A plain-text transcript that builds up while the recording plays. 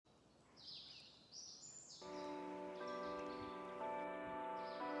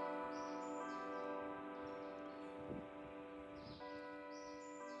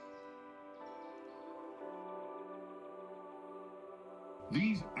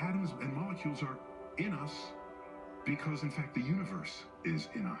These atoms and molecules are in us because, in fact, the universe is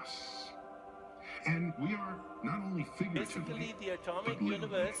in us. And we are not only figuratively, basically the atomic but literally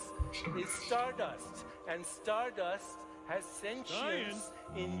universe is stardust. stardust, and stardust has sentience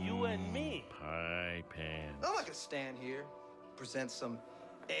in you and me. Pie pan. I'm not gonna stand here, present some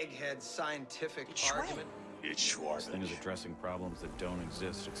egghead scientific argument. It's Schwartz. This thing is addressing problems that don't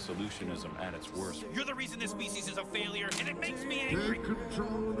exist. It's solutionism at its worst. You're the reason this species is a failure, and it makes me angry. Take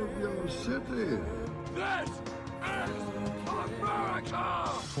control of your city. This is America!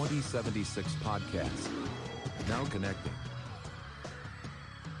 2076 podcast. Now connecting.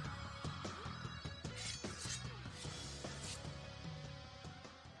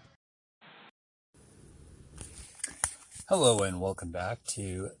 Hello and welcome back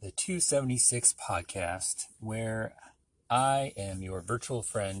to the 276 podcast, where I am your virtual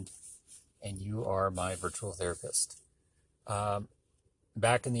friend and you are my virtual therapist.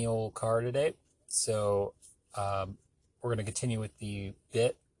 Back in the old car today, so we're going to continue with the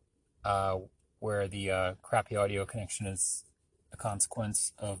bit where the crappy audio connection is a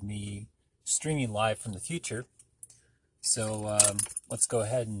consequence of me streaming live from the future. So let's go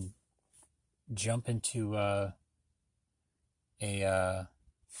ahead and jump into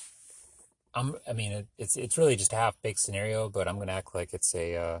it's really just a half-baked scenario, but I'm gonna act like it's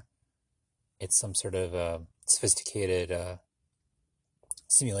some sort of sophisticated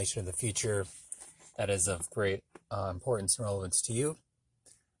simulation of the future that is of great importance and relevance to you.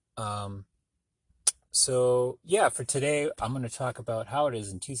 So yeah, for today, I'm gonna talk about how it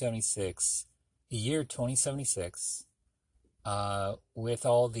is in 276, the year 2076, with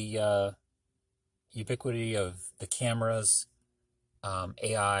all the ubiquity of the cameras,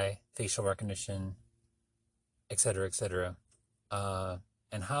 AI, facial recognition, etc., etc.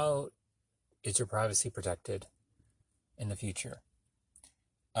 And how is your privacy protected in the future?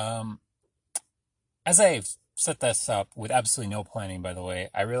 As I've set this up with absolutely no planning, by the way,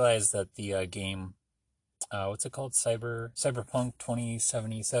 I realized that the game, what's it called, Cyberpunk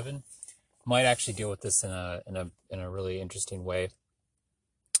 2077, might actually deal with this in a really interesting way.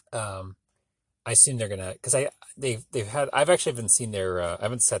 I assume they're gonna, because I've actually haven't seen their, I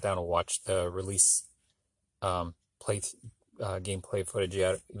haven't sat down and watched the release gameplay footage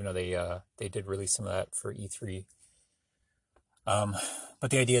yet, even though they did release some of that for E3.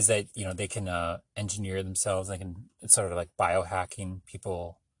 But the idea is that, they can engineer themselves. It's sort of like biohacking.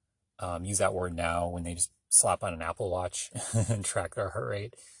 People use that word now when they just slap on an Apple Watch and track their heart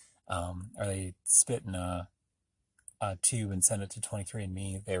rate, or they spit in a tube and send it to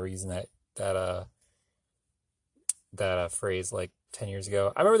 23andMe. They were using that phrase like 10 years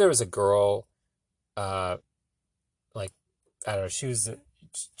ago. I remember there was a girl, I don't know,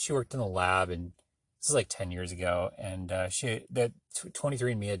 she worked in the lab, and this is like 10 years ago, and that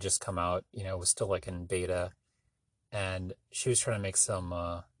 23andMe had just come out, was still like in beta, and she was trying to make some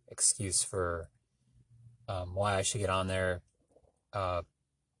excuse for why I should get on there,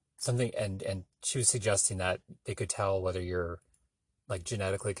 something, and she was suggesting that they could tell whether you're like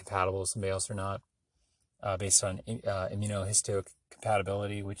genetically compatible with somebody else or not, based on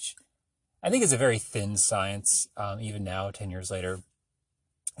immunohistocompatibility, which I think is a very thin science, even now, 10 years later.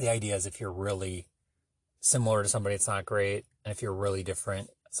 The idea is if you're really similar to somebody, it's not great, and if you're really different,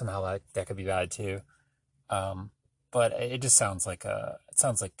 somehow that could be bad too. But it just sounds like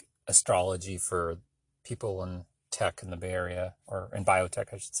astrology for people in tech in the Bay Area, or in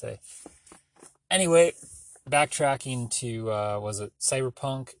biotech, I should say. Anyway, backtracking to, was it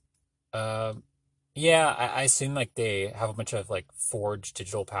Cyberpunk? Yeah, I assume like they have a bunch of like forged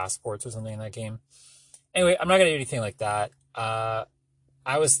digital passports or something in that game. Anyway, I'm not going to do anything like that. I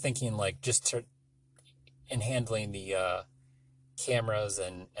was thinking like in handling the cameras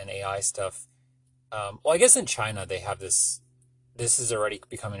and AI stuff. Well, I guess in China they have this is already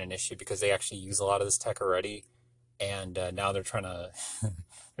becoming an issue because they actually use a lot of this tech already. And now they're trying to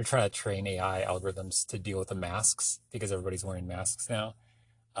train AI algorithms to deal with the masks because everybody's wearing masks now.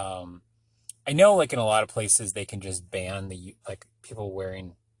 I know, like in a lot of places, they can just ban the people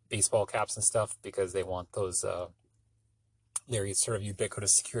wearing baseball caps and stuff because they want those their sort of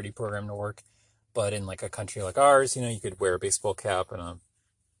ubiquitous security program to work. But in like a country like ours, you could wear a baseball cap and a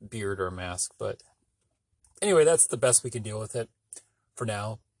beard or a mask. But anyway, that's the best we can deal with it for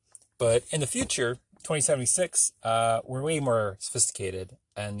now. But in the future, 2076, we're way more sophisticated,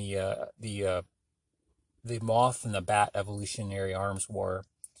 and the moth and the bat evolutionary arms war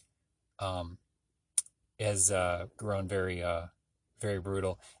has grown very very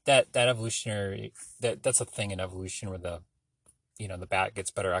brutal. That evolutionary that's a thing in evolution where the bat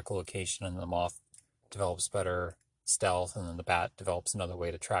gets better echolocation and the moth develops better stealth, and then the bat develops another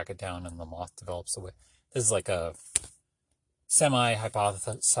way to track it down, and the moth develops a way. This is like a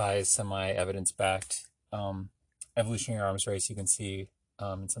semi-hypothesized, semi-evidence-backed evolutionary arms race you can see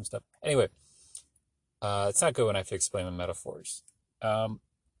in some stuff. Anyway, it's not good when I have to explain the metaphors.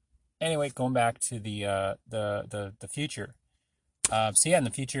 Anyway, going back to the future. So yeah, in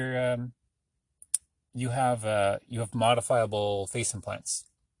the future, you have modifiable face implants,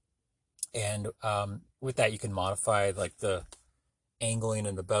 and with that you can modify like the angling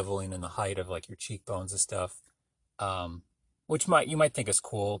and the beveling and the height of like your cheekbones and stuff, which you might think is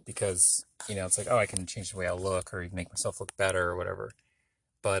cool because it's like, oh, I can change the way I look or make myself look better or whatever,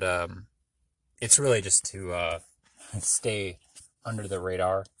 but it's really just to stay under the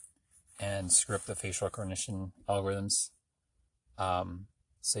radar and screw up the facial recognition algorithms.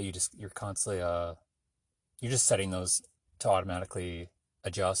 So you're constantly you're just setting those to automatically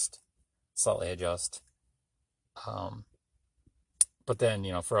slightly adjust. But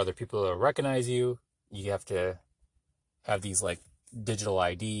then, for other people to recognize you, you have to have these like digital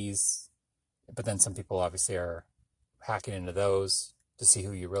IDs. But then some people obviously are hacking into those to see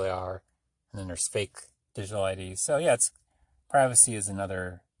who you really are. And then there's fake digital IDs. So yeah, privacy is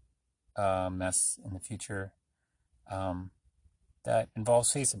another mess in the future that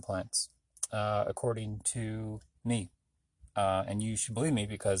involves face implants, according to me. And you should believe me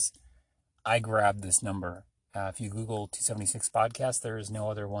because I grabbed this number. If you Google 276 podcast, there is no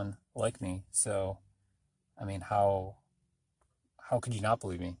other one like me. So, I mean, how could you not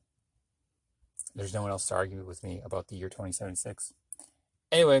believe me? There's no one else to argue with me about the year 2076.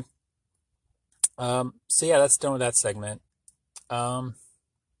 Anyway, so yeah, that's done with that segment.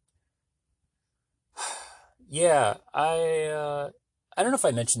 Yeah, I don't know if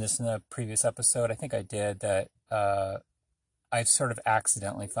I mentioned this in the previous episode. I think I did, that I've sort of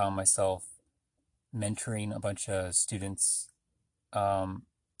accidentally found myself mentoring a bunch of students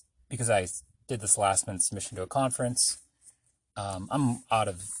because I did this last minute submission to a conference. I'm out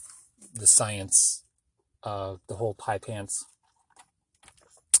of the science of the whole pie pants.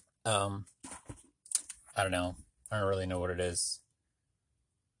 I don't know. I don't really know what it is.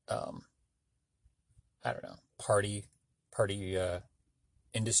 I don't know. Party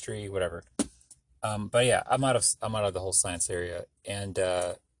industry, whatever. But yeah, I'm out of the whole science area, and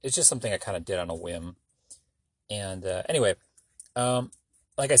it's just something I kind of did on a whim. And anyway,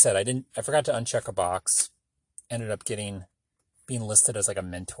 like I said, I forgot to uncheck a box. Ended up being listed as like a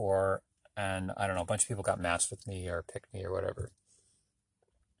mentor, and I don't know, a bunch of people got matched with me or picked me or whatever.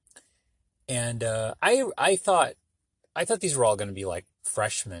 And I thought these were all going to be like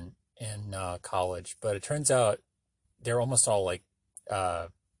freshmen in college, but it turns out they're almost all like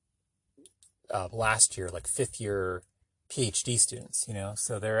last year, like fifth year PhD students,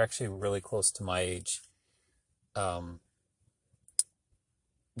 so they're actually really close to my age.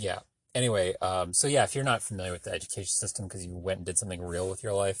 Yeah. Anyway, so yeah, if you're not familiar with the education system because you went and did something real with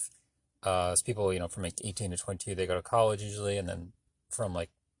your life, as people, from like 18 to 22, they go to college usually, and then from like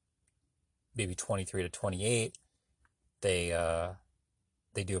maybe 23 to 28, they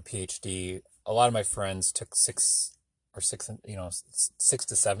do a PhD. A lot of my friends took 6 to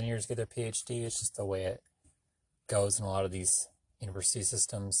 7 years to get their PhD. It's just the way it goes in a lot of these university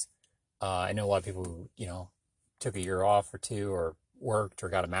systems. I know a lot of people who, took a year off or two, or worked or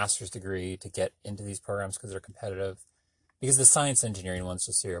got a master's degree to get into these programs because they're competitive. Because the science engineering ones,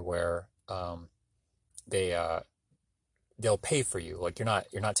 just so you're aware, they'll pay for you. Like you're not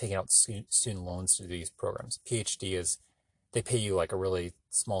taking out student loans to do these programs. PhD is, they pay you like a really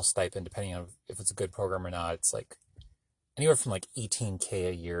small stipend depending on if it's a good program or not. It's like anywhere from like $18K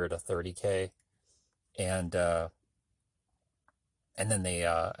a year to $30K, and then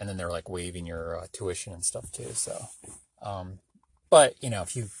they're like waiving your tuition and stuff too. So, but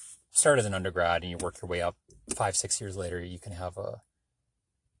if you start as an undergrad and you work your way up 5-6 years later, you can have a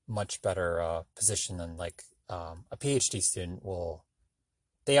much better position than like a PhD student will.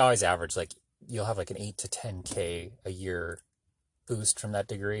 They always average like you'll have like an 8 to 10K a year boost from that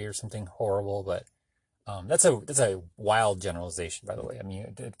degree or something horrible, but that's a wild generalization, by the way. I mean,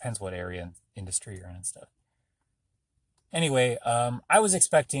 it depends what area and industry you're in and stuff. Anyway, I was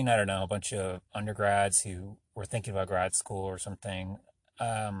expecting, I don't know, a bunch of undergrads who were thinking about grad school or something.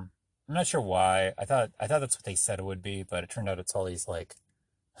 I'm not sure why. I thought that's what they said it would be, but it turned out it's all these like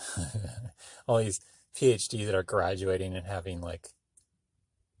all these PhDs that are graduating and having like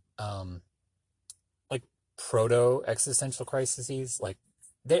proto existential crises. Like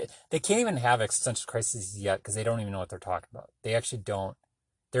they can't even have existential crises yet because they don't even know what they're talking about. They actually don't.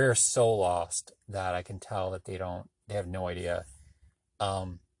 They're so lost that I can tell that they have no idea.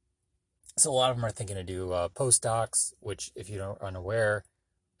 So So a lot of them are thinking to do postdocs, which if you are unaware,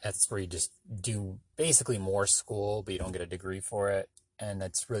 that's where you just do basically more school, but you don't get a degree for it. And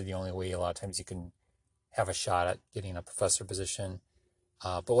that's really the only way a lot of times you can have a shot at getting a professor position.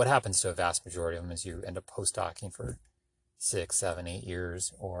 But what happens to a vast majority of them is you end up postdocing for 6, 7, 8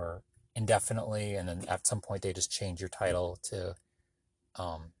 years or indefinitely. And then at some point they just change your title to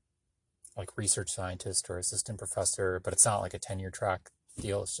like research scientist or assistant professor, but it's not like a tenure track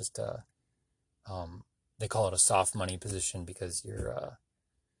deal. It's just they call it a soft money position because you're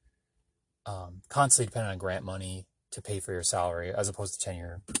constantly dependent on grant money to pay for your salary as opposed to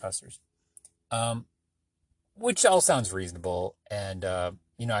tenure professors. Which all sounds reasonable. And,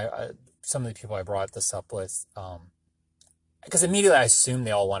 some of the people I brought this up with, because immediately I assumed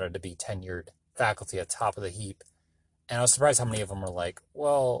they all wanted to be tenured faculty at top of the heap. And I was surprised how many of them were like,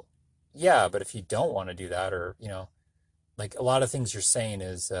 well, yeah, but if you don't want to do that, or, like a lot of things you're saying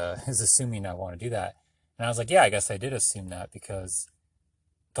is assuming I want to do that. And I was like, yeah, I guess I did assume that because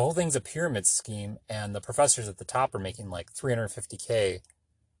the whole thing's a pyramid scheme and the professors at the top are making like $350K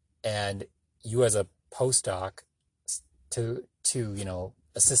and you as a postdoc to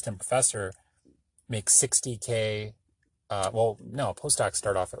assistant professor make $60K. Postdocs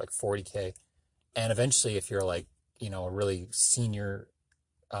start off at like $40K. And eventually if you're like, a really senior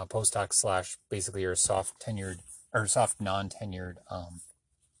postdoc / basically you're a soft tenured or soft non-tenured,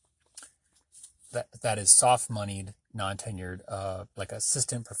 that is soft moneyed, non-tenured, like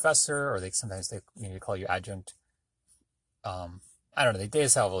assistant professor, or sometimes they call you adjunct. I don't know. They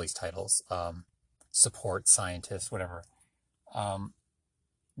just have all these titles, support scientist, whatever.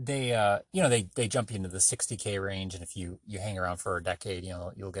 They jump into the 60K range. And if you hang around for a decade,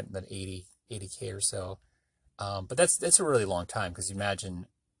 you'll get that 80K or so. But that's a really long time because you imagine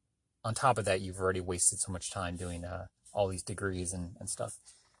on top of that, you've already wasted so much time doing, all these degrees and stuff.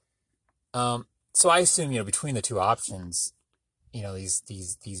 So I assume, between the two options,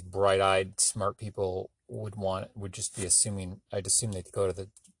 these bright-eyed, smart people would just be assuming, I'd assume they'd go to the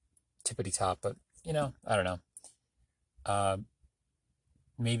tippity top, but, I don't know.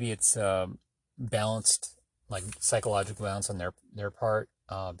 Maybe it's, balanced, like psychological balance on their part,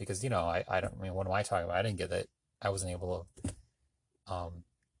 because, I don't, what am I talking about? I didn't get it. I wasn't able to,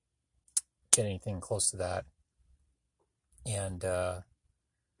 get anything close to that. And, so,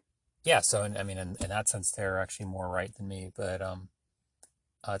 in that sense, they're actually more right than me, but,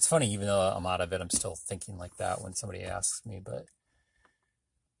 it's funny, even though I'm out of it, I'm still thinking like that when somebody asks me, but,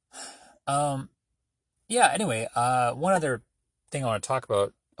 anyway, one other thing I want to talk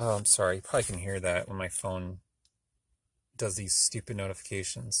about, I'm sorry, you probably can hear that when my phone does these stupid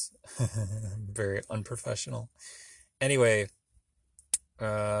notifications. Very unprofessional. Anyway,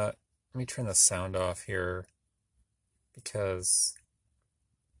 let me turn the sound off here because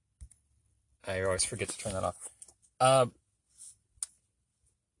I always forget to turn that off.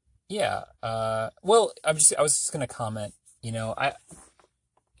 Well, I was just going to comment,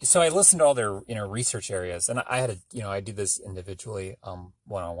 so I listened to all their, research areas, and I had I do this individually,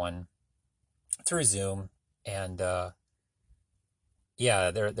 one-on-one through Zoom, and, they're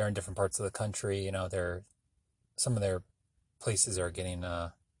in different parts of the country, some of their places are getting,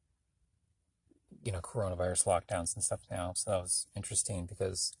 coronavirus lockdowns and stuff now. So that was interesting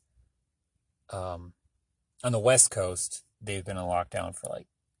because, on the West Coast, they've been in lockdown for like,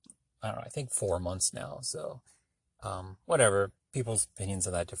 I don't know, I think 4 months now. So, whatever, people's opinions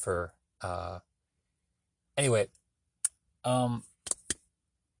on that differ. Anyway, when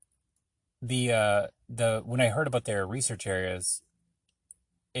I heard about their research areas,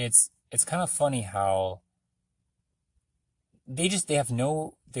 it's kind of funny how they've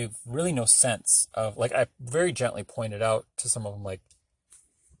really no sense of, like, I very gently pointed out to some of them, like,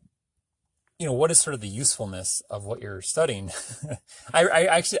 what is sort of the usefulness of what you're studying?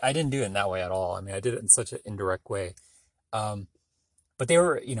 I didn't do it in that way at all. I did it in such an indirect way. But they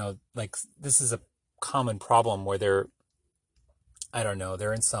were, like, this is a common problem where they're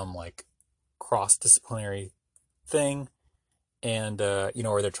in some like cross-disciplinary thing and,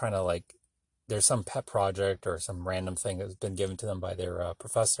 or they're trying to, like, there's some pet project or some random thing that's been given to them by their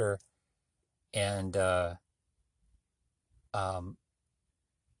professor. And,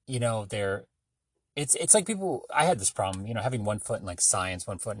 it's like people, I had this problem, having one foot in like science,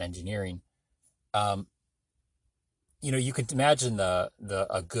 one foot in engineering. You could imagine a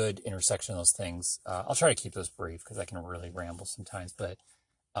good intersection of those things. I'll try to keep those brief because I can really ramble sometimes, but,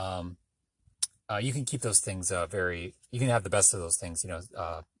 you can keep those things, you can have the best of those things,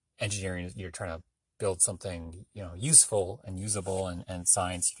 engineering, you're trying to build something, useful and usable, and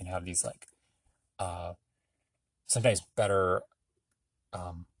science, you can have these like, sometimes better,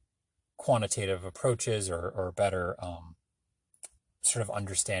 quantitative approaches or better sort of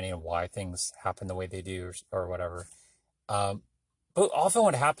understanding of why things happen the way they do or whatever. But often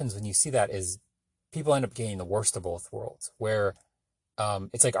what happens when you see that is people end up getting the worst of both worlds, where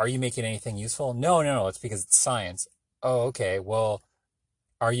it's like, are you making anything useful? No, it's because it's science. Oh, okay. Well,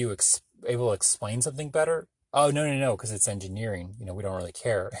 are you able to explain something better? Oh, no, because it's engineering. We don't really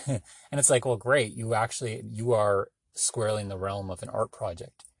care. And it's like, well, great. You are squarely in the realm of an art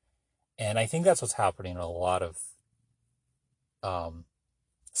project. And I think that's what's happening in a lot of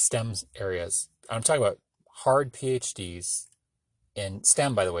STEM areas. I'm talking about hard PhDs in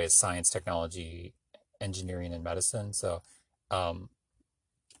STEM, by the way, is science, technology, engineering, and medicine. So,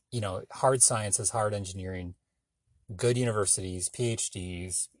 hard sciences, hard engineering, good universities,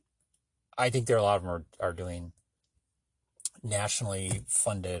 PhDs. I think there are a lot of them are doing nationally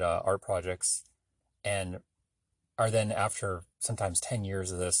funded art projects, and are then, after sometimes 10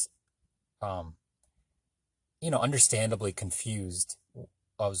 years of this, understandably confused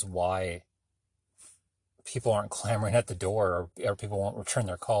as why people aren't clamoring at the door, or people won't return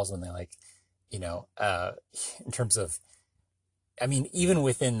their calls when they in terms of, I mean, even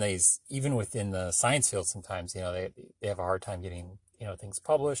within the science field, sometimes, they have a hard time getting, things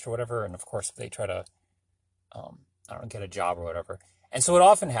published or whatever. And of course, if they try to, get a job or whatever. And so what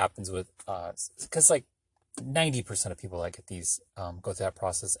often happens with, because like 90% of people that get these, go through that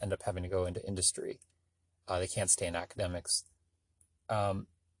process end up having to go into industry. They can't stay in academics. You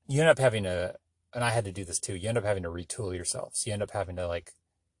end up having to, and I had to do this too, you end up having to retool yourself. So you end up having to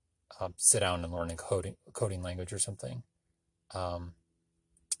sit down and learn a coding language or something.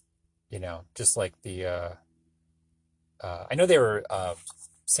 Just like the, I know they were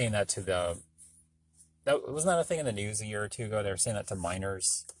saying that to wasn't that a thing in the news a year or two ago? They were saying that to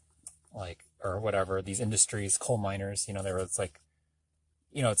miners, or whatever, these industries, coal miners, it's like,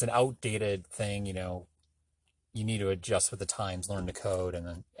 it's an outdated thing, you need to adjust with the times, learn to code, and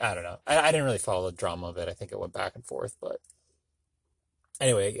then, I don't know. I didn't really follow the drama of it. I think it went back and forth, but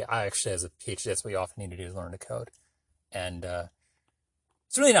anyway, I actually, as a PhD, that's what you often need to do, is learn to code. And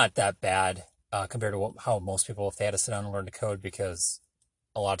it's really not that bad compared to how most people, if they had to sit down and learn to code, because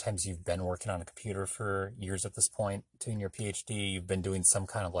a lot of times you've been working on a computer for years at this point, doing your PhD, you've been doing some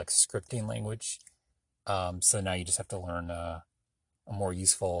kind of scripting language. So now you just have to learn a more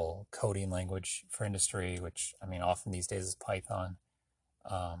useful coding language for industry, which, I mean, often these days is Python.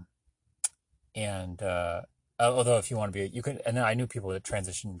 Although if you want to be, you can, and then I knew people that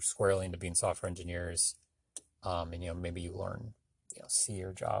transitioned squarely into being software engineers. And, maybe you learn, C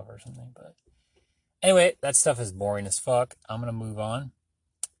or Java or something, but anyway, that stuff is boring as fuck. I'm going to move on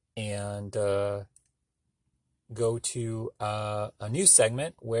and, go to, a new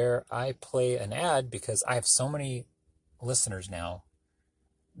segment where I play an ad, because I have so many listeners now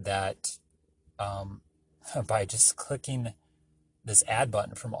that, by just clicking this ad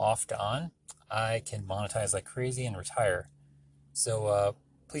button from off to on, I can monetize like crazy and retire. So,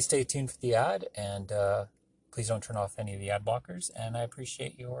 please stay tuned for the ad, and, please don't turn off any of the ad blockers, and I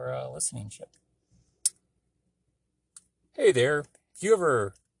appreciate your listening-ship. Hey there, if you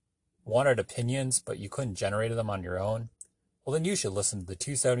ever wanted opinions but you couldn't generate them on your own, well, then you should listen to the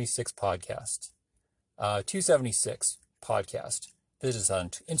 276 podcast. 276 podcast. Visit us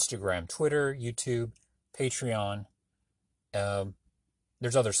on Instagram, Twitter, YouTube, Patreon.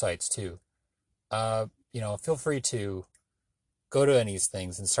 There's other sites too. Feel free to go to any of these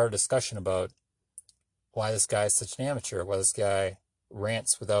things and start a discussion about why this guy is such an amateur, why this guy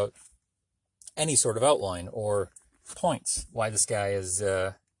rants without any sort of outline or points, why this guy is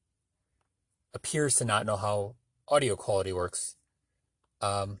appears to not know how audio quality works.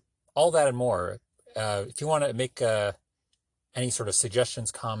 All that and more. If you want to make any sort of suggestions,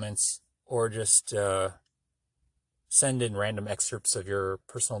 comments, or just send in random excerpts of your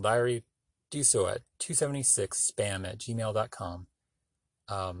personal diary, do so at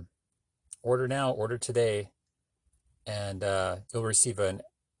 276spam@gmail.com. Order now, order today, and you'll receive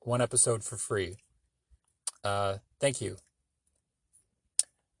one episode for free. Thank you.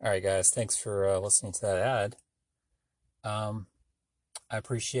 All right, guys, thanks for listening to that ad. I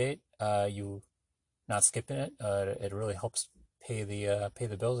appreciate you not skipping it. It really helps pay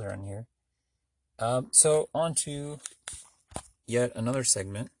the bills around here. So on to yet another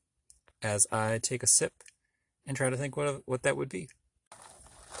segment, as I take a sip and try to think what that would be.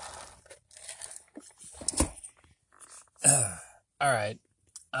 All right,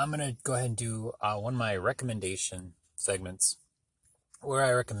 I'm gonna go ahead and do one of my recommendation segments, where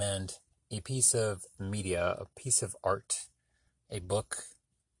I recommend a piece of media, a piece of art, a book,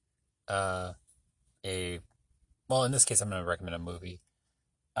 well, in this case, I'm going to recommend a movie.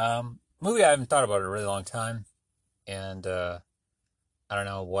 movie I haven't thought about in a really long time, and I don't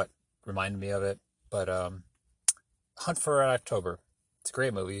know what reminded me of it, but Hunt for Red October. It's a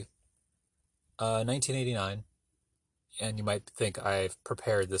great movie. 1989, and you might think I've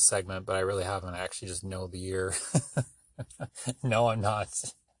prepared this segment, but I really haven't. I actually just know the year. No, I'm not.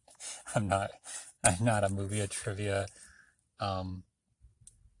 I'm not. I'm not a movie trivia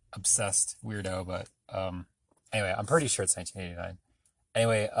obsessed weirdo, but anyway, I'm pretty sure it's 1989.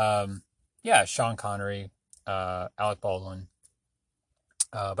 Anyway, yeah, Sean Connery, Alec Baldwin.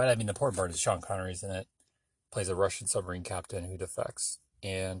 But I mean, the important part is Sean Connery's in it. Plays a Russian submarine captain who defects,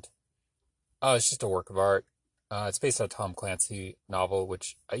 and it's just a work of art. It's based on a Tom Clancy novel,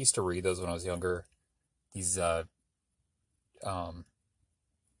 which I used to read those when I was younger. These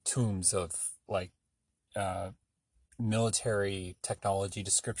tomes of like military technology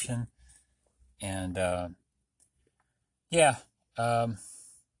description, and yeah,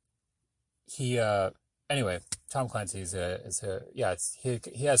 he anyway, Tom Clancy is he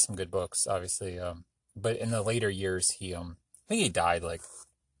has some good books, obviously, but in the later years he I think he died like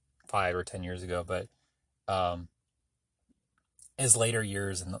 5 or 10 years ago, but his later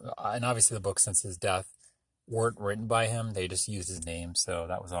years and obviously the books since his death weren't written by him. They just used his name, so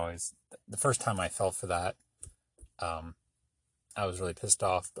that was always the first time I fell for that. I was really pissed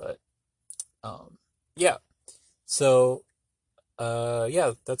off, but yeah. So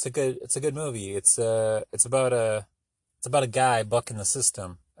yeah, it's a good movie. It's about a guy bucking the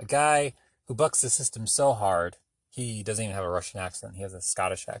system. A guy who bucks the system so hard he doesn't even have a Russian accent. He has a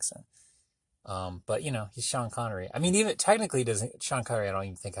Scottish accent. But you know, he's Sean Connery. I mean, even technically Sean Connery, I don't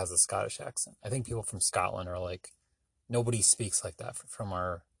even think has a Scottish accent. I think people from Scotland are like, nobody speaks like that from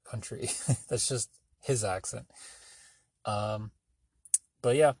our country. That's just his accent. But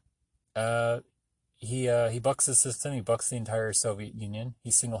yeah, he bucks the system. He bucks the entire Soviet Union.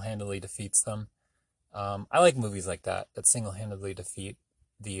 He single-handedly defeats them. I like movies like that single-handedly defeat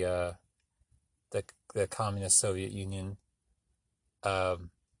the communist Soviet Union.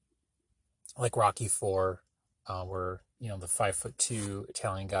 Like Rocky IV, where, you know, the 5'2"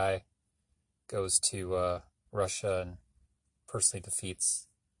 Italian guy goes to Russia and personally defeats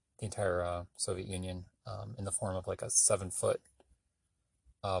the entire Soviet Union in the form of like a 7-foot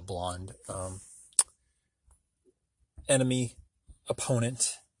blonde enemy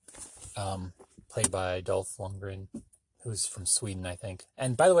opponent, played by Dolph Lundgren, who's from Sweden, I think.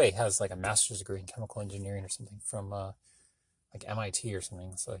 And by the way, has like a master's degree in chemical engineering or something from like MIT or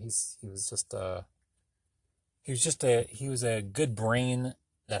something. So he was a good brain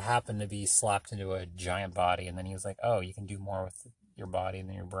that happened to be slapped into a giant body, and then he was like, oh, you can do more with your body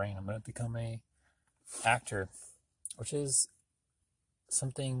than your brain. I'm going to become a actor, which is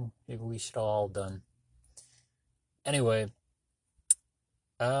something maybe we should all done. Anyway,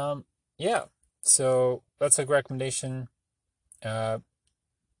 yeah, so that's a recommendation.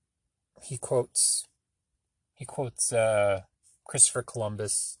 He quotes Christopher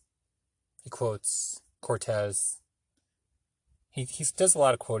Columbus. He quotes Cortez. He does a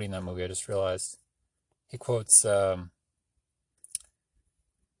lot of quoting in that movie, I just realized. He quotes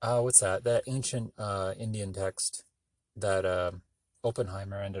what's that? That ancient Indian text that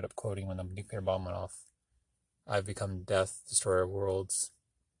Oppenheimer ended up quoting when the nuclear bomb went off. I've become death, destroyer of worlds.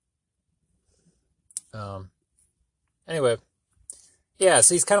 Anyway, yeah,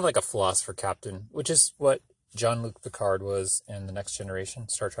 so he's kind of like a philosopher captain, which is what Jean-Luc Picard was in The Next Generation,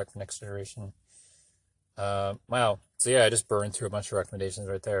 Star Trek The Next Generation. Wow. So yeah, I just burned through a bunch of recommendations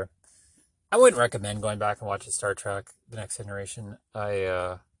right there. I wouldn't recommend going back and watching Star Trek The Next Generation.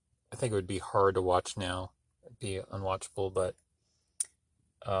 I think it would be hard to watch now. It'd be unwatchable, but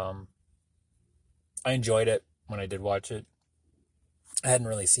I enjoyed it when I did watch it. I hadn't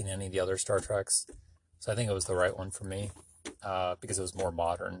really seen any of the other Star Treks, so I think it was the right one for me, because it was more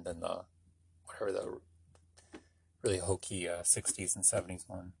modern than the really hokey 60s and 70s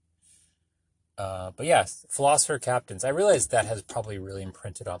one. But yeah, philosopher captains. I realize that has probably really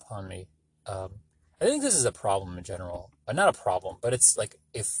imprinted upon me. I think this is a problem in general. Not a problem, but it's like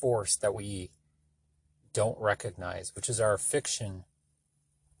a force that we don't recognize, which is our fiction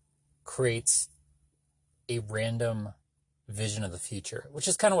creates a random vision of the future, which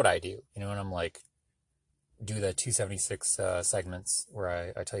is kind of what I do. You know, when I'm like, do the 276 segments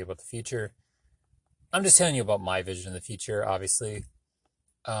where I tell you about the future. I'm just telling you about my vision of the future, obviously.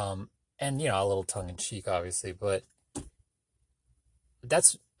 And, you know, a little tongue-in-cheek, obviously, but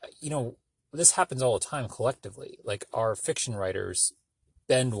that's, you know, this happens all the time collectively. Like, our fiction writers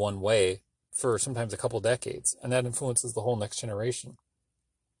bend one way for sometimes a couple decades, and that influences the whole next generation.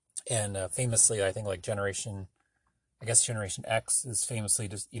 And famously, I think, like, Generation X is famously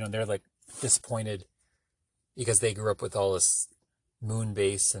just, you know, they're like disappointed because they grew up with all this moon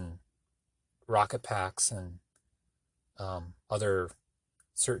base and rocket packs and other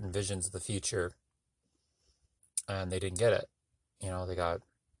certain visions of the future, and they didn't get it. You know, they got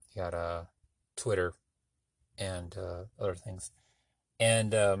Twitter and other things,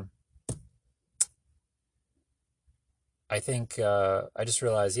 and I think I just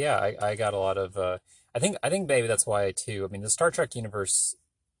realized, yeah, I got a lot of. I think maybe that's why too. I mean, the Star Trek universe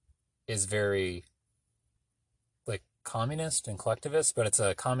is very like communist and collectivist, but it's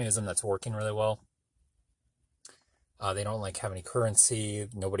a communism that's working really well. They don't like have any currency.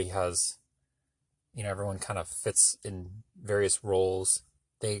 Nobody has, you know, everyone kind of fits in various roles.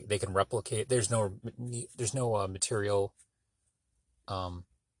 They can replicate. There's no material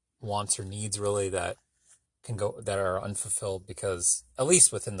wants or needs really that are unfulfilled, because at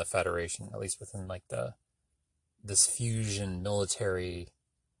least within the Federation, at least within like this fusion military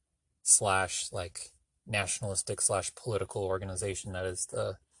 / like nationalistic / political organization that is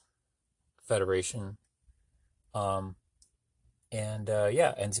the Federation.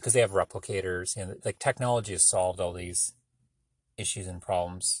 Yeah, and because they have replicators, you know, like technology has solved all these issues and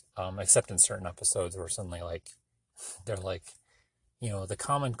problems, except in certain episodes where suddenly like they're like, you know, the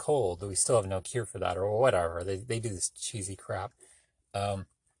common cold, we still have no cure for that, or whatever. They do this cheesy crap.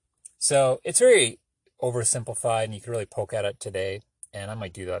 So it's very oversimplified, and you can really poke at it today, and I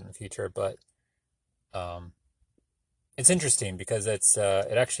might do that in the future, but it's interesting because it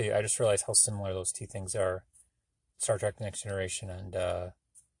actually, I just realized how similar those two things are. Star Trek Next Generation and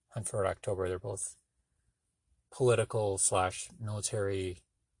Hunt for Red October, they're both political / military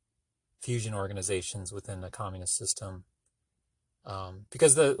fusion organizations within the communist system.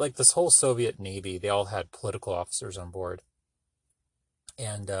 Because this whole Soviet Navy, they all had political officers on board.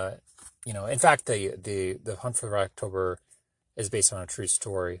 And, you know, in fact, the Hunt for Red October is based on a true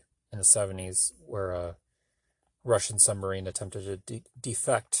story in the 70s where a Russian submarine attempted to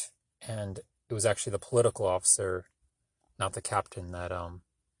defect, and it was actually the political officer, not the captain, that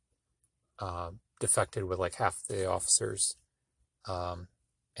defected with like half the officers.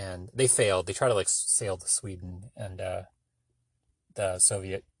 And they failed. They tried to like sail to Sweden, and the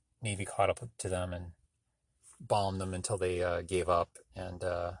Soviet Navy caught up to them and bombed them until they gave up. And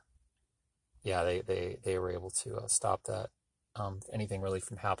yeah, they were able to stop that, anything really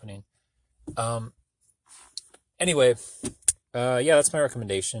from happening. Anyway, yeah, that's my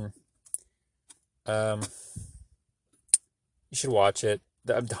recommendation. You should watch it.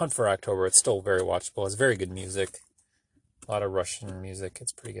 The Hunt for October, it's still very watchable. It's very good music. A lot of Russian music.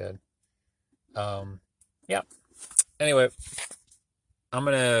 It's pretty good. Yeah. Anyway, I'm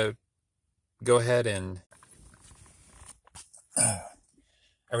going to go ahead and I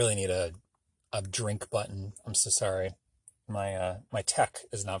really need a drink button. I'm so sorry. My tech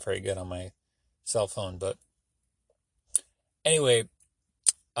is not very good on my cell phone, but anyway,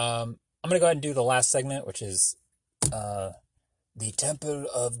 I'm going to go ahead and do the last segment, which is the Temple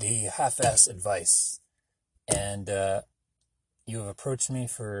of the Half-Ass Advice. And you have approached me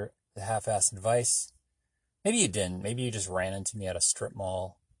for the half-ass advice. Maybe you didn't. Maybe you just ran into me at a strip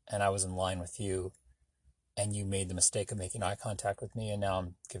mall and I was in line with you and you made the mistake of making eye contact with me, and now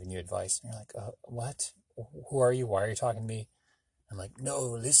I'm giving you advice. And you're like, what? Who are you? Why are you talking to me? I'm like, no,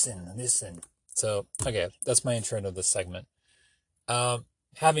 listen. So, okay, that's my intro to this segment.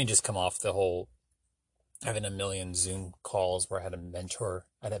 Having just come off the whole having a million Zoom calls where I had to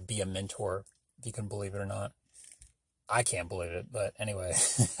be a mentor, if you can believe it or not. I can't believe it, but anyway.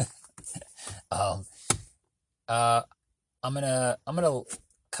 I'm gonna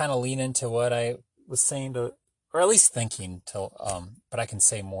kind of lean into what I was saying to, or at least thinking to, but I can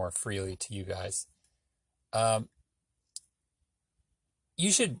say more freely to you guys.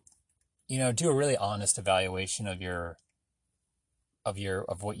 You should, you know, do a really honest evaluation of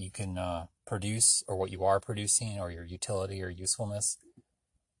what you can produce, or what you are producing, or your utility or usefulness.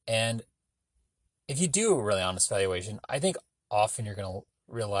 And if you do a really honest evaluation, I think often you're going to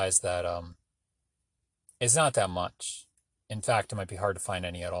realize that it's not that much. In fact, it might be hard to find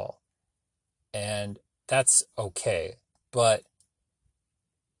any at all. And that's okay. But,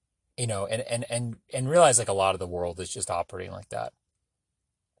 you know, and realize like a lot of the world is just operating like that.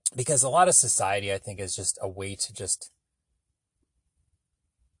 Because a lot of society, I think, is just a way to just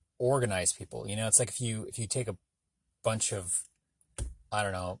organize people. You know, it's like if you take a bunch of, I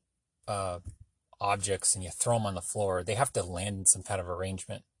don't know, objects and you throw them on the floor, they have to land in some kind of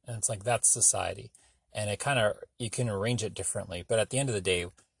arrangement. And it's like, that's society. And you can arrange it differently. But at the end of the day,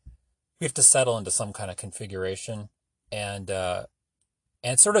 we have to settle into some kind of configuration. And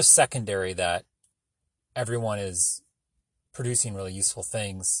it's sort of secondary that everyone is producing really useful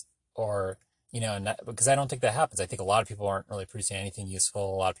things or, and that, because I don't think that happens. I think a lot of people aren't really producing anything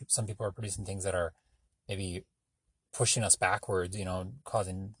useful. Some people are producing things that are maybe pushing us backwards,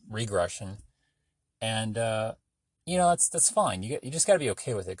 causing regression. And, that's fine. You just got to be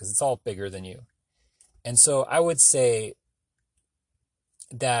okay with it because it's all bigger than you. And so I would say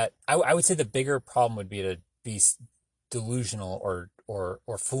that I would say the bigger problem would be to be delusional or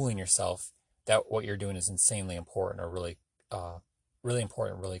fooling yourself that what you're doing is insanely important or really, really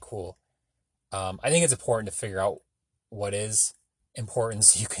important, really cool. I think it's important to figure out what is important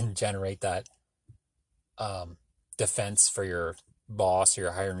so you can generate that defense for your boss or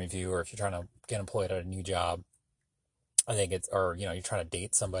your hiring review, or if you're trying to get employed at a new job. I think you're trying to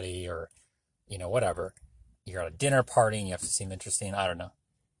date somebody or, whatever. You're at a dinner party and you have to seem interesting. I don't know.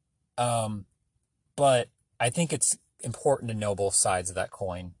 But I think it's important to know both sides of that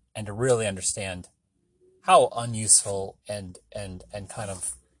coin and to really understand how unuseful and kind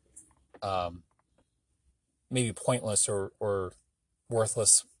of maybe pointless or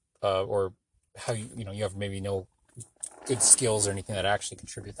worthless or how you have maybe no good skills or anything that actually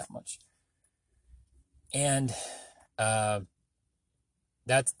contribute that much. And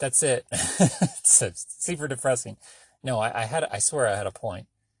that's it. It's super depressing. No, I swear I had a point.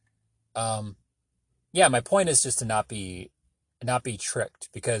 Yeah, my point is just to not be tricked,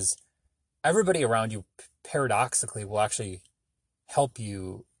 because everybody around you paradoxically will actually help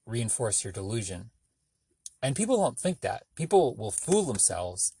you reinforce your delusion. And people don't think that. People will fool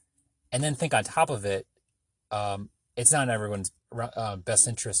themselves and then think on top of it, it's not in everyone's best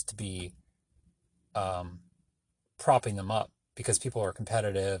interest to be propping them up, because people are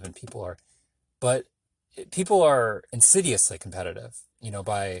competitive and but people are insidiously competitive,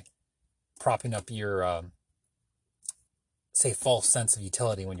 by propping up your, say, false sense of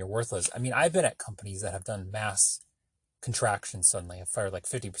utility when you're worthless. I mean, I've been at companies that have done mass contraction suddenly, have fired like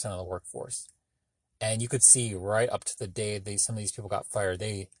 50% of the workforce. And you could see right up to the day some of these people got fired,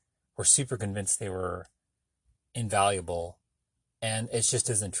 they were super convinced they were invaluable. And it just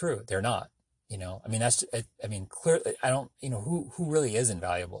isn't true. They're not. I mean, clearly, I don't, who really is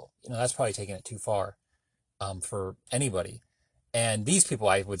invaluable? That's probably taking it too far, for anybody. And these people,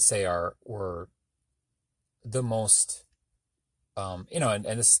 I would say, were the most, and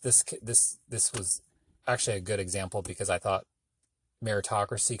this was actually a good example, because I thought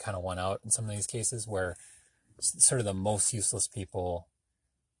meritocracy kind of won out in some of these cases, where sort of the most useless people,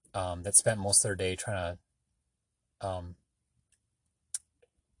 that spent most of their day trying to,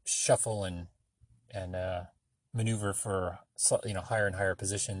 shuffle and maneuver for higher and higher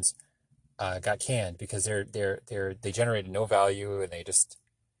positions, got canned because they generated no value, and they just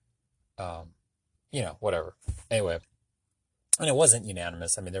whatever. Anyway, and it wasn't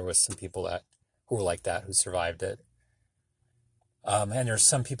unanimous. I mean, there was some people who were like that, who survived it, and there's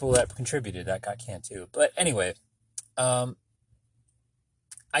some people that contributed that got canned too. But anyway, I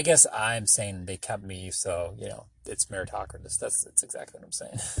guess I'm saying they kept me, so it's meritocracy. That's exactly what I'm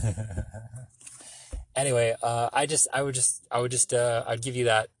saying. Anyway, I'd give you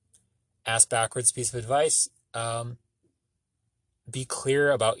that ass backwards piece of advice. Be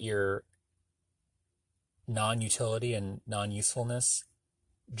clear about your non-utility and non-usefulness,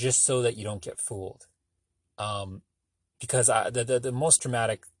 just so that you don't get fooled. Because the most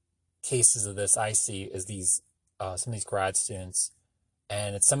dramatic cases of this I see is some of these grad students,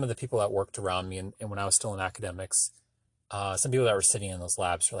 and it's some of the people that worked around me, and when I was still in academics, some people that were sitting in those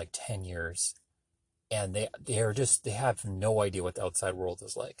labs for like 10 years. And they have no idea what the outside world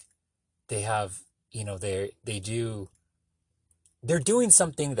is like. They have, they're doing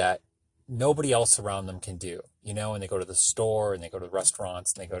something that nobody else around them can do, and they go to the store, and they go to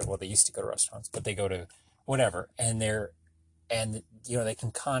restaurants, and they used to go to restaurants, but they go to whatever. And they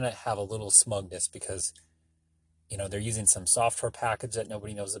can kind of have a little smugness because, they're using some software package that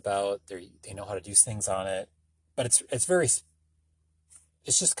nobody knows about. They know how to do things on it, but it's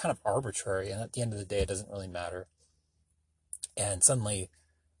just kind of arbitrary, and at the end of the day, it doesn't really matter. And suddenly,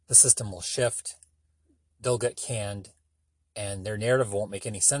 the system will shift, they'll get canned, and their narrative won't make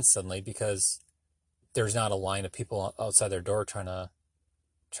any sense suddenly, because there's not a line of people outside their door trying to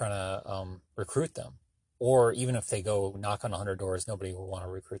recruit them. Or even if they go knock on 100 doors, nobody will want to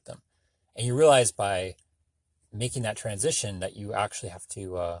recruit them. And you realize by making that transition that you actually have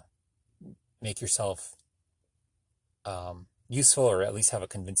to make yourself useful, or at least have a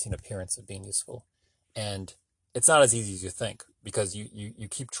convincing appearance of being useful. And it's not as easy as you think, because you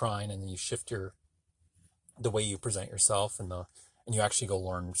keep trying, and then you shift the way you present yourself, and you actually go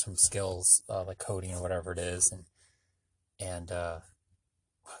learn some skills, like coding or whatever it is, and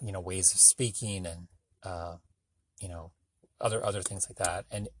ways of speaking, and other things like that.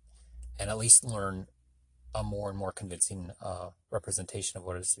 And and at least learn a more and more convincing representation of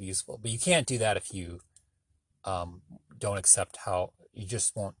what is useful. But you can't do that if you don't accept how, you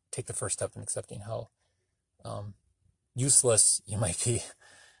just won't take the first step in accepting how useless you might be.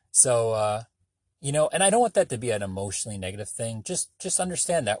 So, you know, and I don't want that to be an emotionally negative thing. Just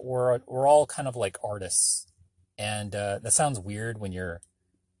understand that we're all kind of like artists. And that sounds weird when you're,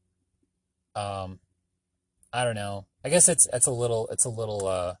 I don't know. I guess it's a little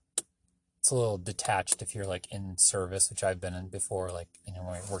detached if you're like in service, which I've been in before, like, you know,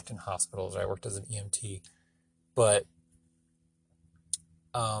 when I worked in hospitals or I worked as an EMT. But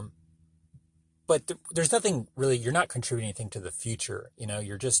there's nothing really, you're not contributing anything to the future. You know,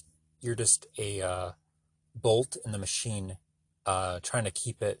 you're just a bolt in the machine, trying to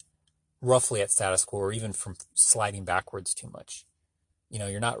keep it roughly at status quo, or even from sliding backwards too much. You know,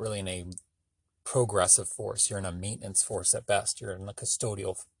 you're not really in a progressive force. You're in a maintenance force at best. You're in a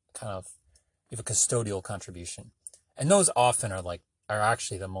custodial kind of, you have a custodial contribution. And those often are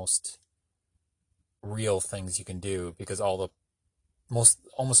actually the most real things you can do, because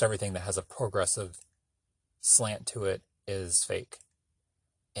almost everything that has a progressive slant to it is fake.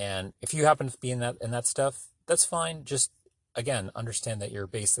 And if you happen to be in that stuff, that's fine. Just, again, understand that you're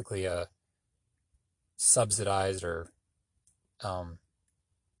basically a subsidized or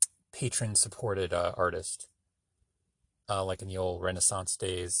patron-supported artist, like in the old Renaissance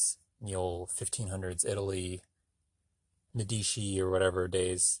days, in the old 1500s Italy, Medici or whatever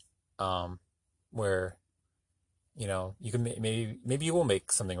days, where, you know, you can maybe you will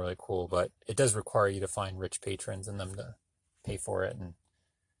make something really cool, but it does require you to find rich patrons and them to pay for it, and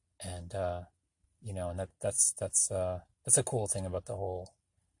you know, and that's a cool thing about the whole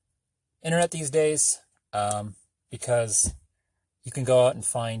internet these days, because you can go out and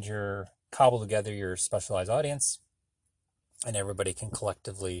cobble together your specialized audience, and everybody can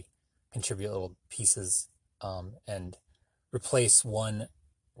collectively contribute little pieces, and replace one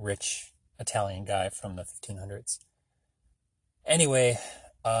rich Italian guy from the 1500s. Anyway,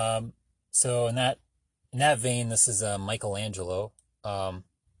 so in that vein, this is Michelangelo,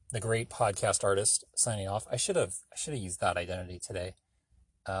 the great podcast artist, signing off. I should have used that identity today.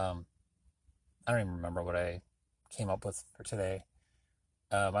 I don't even remember what I came up with for today.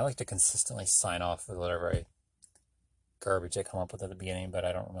 I like to consistently sign off with whatever garbage I come up with at the beginning, but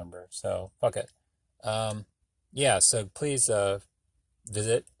I don't remember. So fuck it. Yeah. So please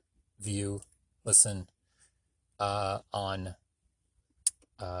visit, view, listen on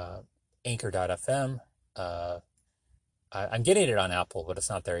Anchor.fm. I'm getting it on Apple, but it's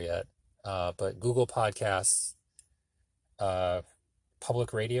not there yet. But Google Podcasts,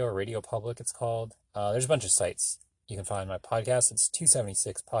 Public Radio, or Radio Public, it's called. There's a bunch of sites you can find my podcast. It's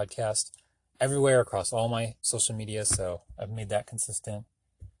 276 Podcast everywhere across all my social media, so I've made that consistent.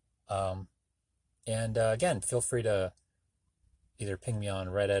 And again, feel free to either ping me on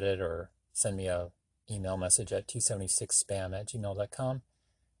Reddit or send me a email message at 276spam@gmail.com.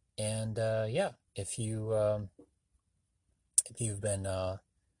 And yeah, if you've been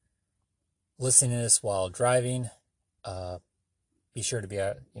listening to this while driving, be sure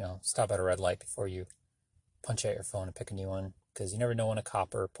to stop at a red light before you punch out your phone and pick a new one, because you never know when a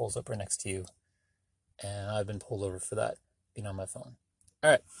copper pulls up right next to you. And I've been pulled over for that, being on my phone.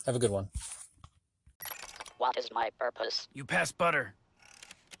 All right, have a good one. What is my purpose? You pass butter.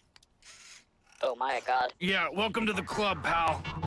 Oh my God. Yeah, welcome to the club, pal.